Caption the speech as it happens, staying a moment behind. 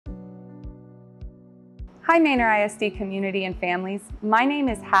Hi Manor ISD community and families. My name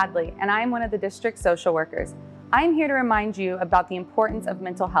is Hadley and I am one of the district social workers. I am here to remind you about the importance of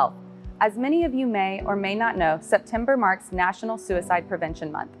mental health. As many of you may or may not know, September marks National Suicide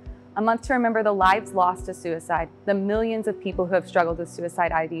Prevention Month, a month to remember the lives lost to suicide, the millions of people who have struggled with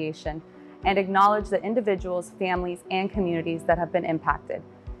suicide ideation, and acknowledge the individuals, families, and communities that have been impacted.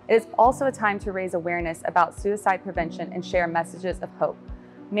 It is also a time to raise awareness about suicide prevention and share messages of hope.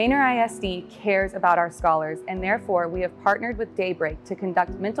 Manor ISD cares about our scholars, and therefore we have partnered with Daybreak to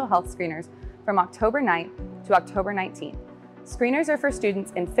conduct mental health screeners from October 9th to October 19th. Screeners are for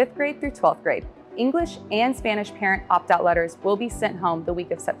students in 5th grade through 12th grade. English and Spanish parent opt-out letters will be sent home the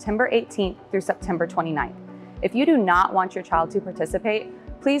week of September 18th through September 29th. If you do not want your child to participate,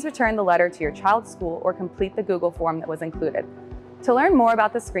 please return the letter to your child's school or complete the Google form that was included. To learn more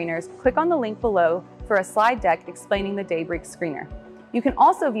about the screeners, click on the link below for a slide deck explaining the Daybreak screener. You can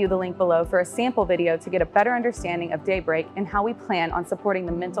also view the link below for a sample video to get a better understanding of Daybreak and how we plan on supporting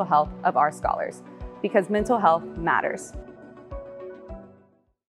the mental health of our scholars, because mental health matters.